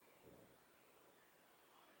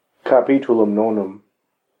Capitulum nonum.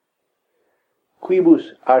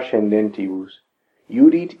 Quibus ascendentibus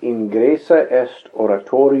iudit ingressa est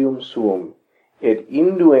oratorium suum, et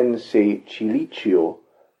induens se cilicio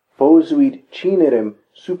posuit cinerem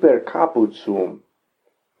super caput suum,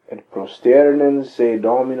 et prosternens se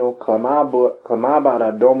Domino clamabat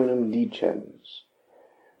ad Dominum dicens: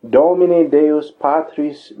 Domine Deus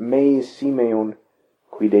Patris mei Simeon,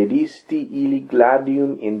 qui dedisti illi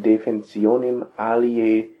gladium in defensionem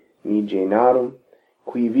aliae migenarum,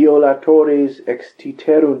 qui violatores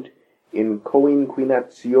extiterunt in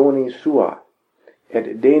coinquinatione sua,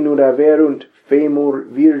 et denudaverunt femur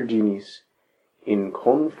virginis in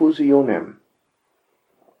confusionem.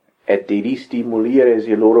 Et dedisti mulieres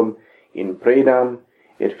illorum in predam,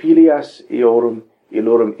 et filias eorum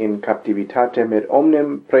illorum in captivitatem, et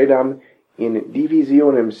omnem predam in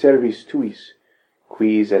divisionem servis tuis,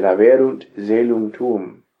 qui zelaverunt zelum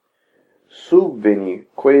tuum. Subveni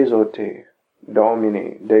queso te,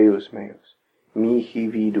 Domine Deus meus, mihi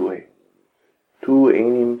vidue. Tu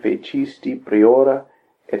enim fecisti priora,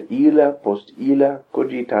 et illa post illa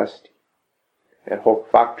cogitasti, et hoc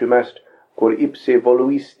factum est cur ipse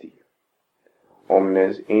voluisti.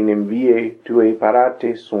 Omnes enim viae tuae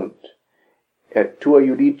parate sunt, et tua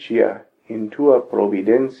judicia in tua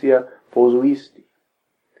providentia posuisti.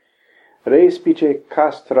 Respice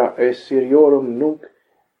castra Assyriorum nunc,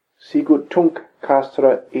 sicut tunc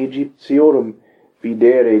castra Egyptiorum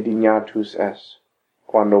videre dignatus es,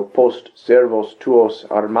 quando post servos tuos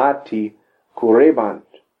armati currebant,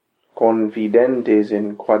 confidentes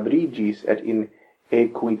in quadrigis et in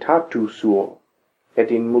equitatu suo,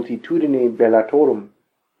 et in multitudine bellatorum.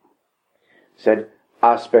 Sed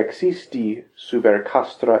aspexisti super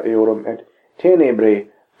castra eorum, et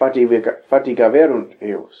tenebre fatigaverunt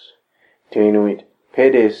eos, tenuit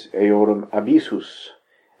pedes eorum abyssus,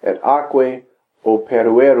 et aquae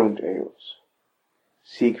operuerunt eos.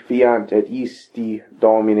 Sic fiant et isti,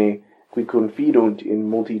 Domine, qui confidunt in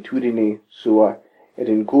multitudine sua, et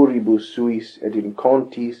in curribus suis, et in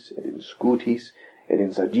contis, et in scutis, et in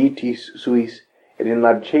sagittis suis, et in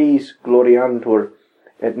laceis gloriantur,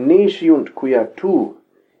 et nesciunt quia tu,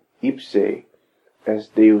 ipse,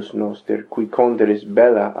 est Deus noster, qui conteris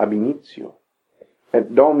bella ab initio,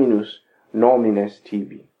 et Dominus nomines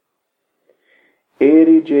tibi.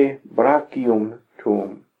 Erige brachium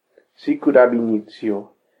tuum, sicut ab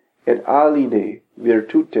initio, et alide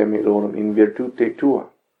virtutem eorum in virtute tua.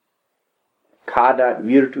 Cadat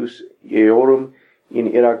virtus eorum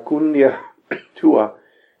in iracundia tua,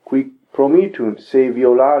 qui promitunt se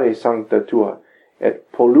violare sancta tua, et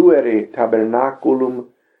polluere tabernaculum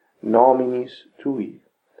nominis tui,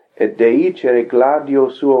 et deicere gladio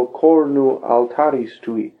suo cornu altaris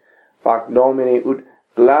tui, fac Domine ut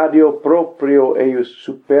gladio proprio eius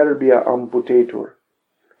superbia amputetur,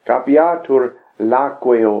 capiatur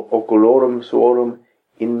laqueo oculorum suorum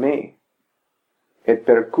in me, et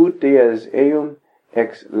percut Deas eum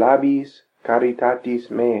ex labis caritatis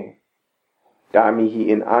meae. Da mihi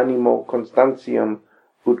in animo constantiam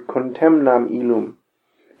ut contemnam illum,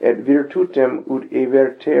 et virtutem ut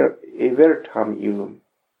evertam illum.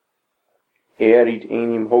 Erit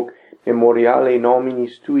enim hoc memoriale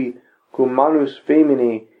nominis tui cum manus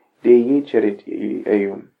feminae deicerit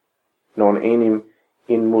eum. Non enim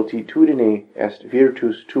in multitudine est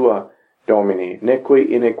virtus tua, Domine, neque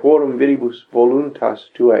in equorum viribus voluntas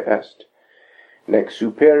tua est, nec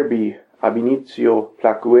superbi ab initio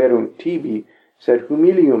placuerunt tibi, sed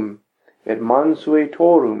humilium et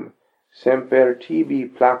mansuetorum semper tibi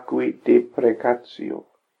placuit deprecatio.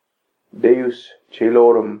 Deus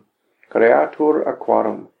celorum, creator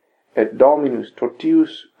aquarum, et Dominus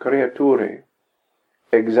totius creature,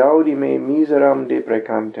 exaudi me miseram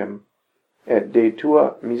deprecantem, et de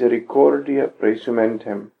tua misericordia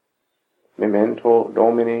presumentem. Memento,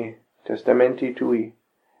 Domine, testamenti tui,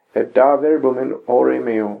 et da verbum in ore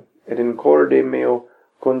meo, et in corde meo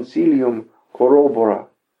consilium corrobora,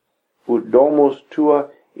 ut domus tua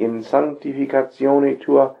in sanctificatione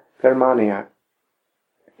tua permaneat,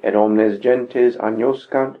 et omnes gentes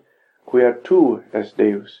agnoscant, quia tu es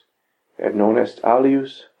Deus, et non est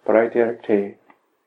alius praeter te.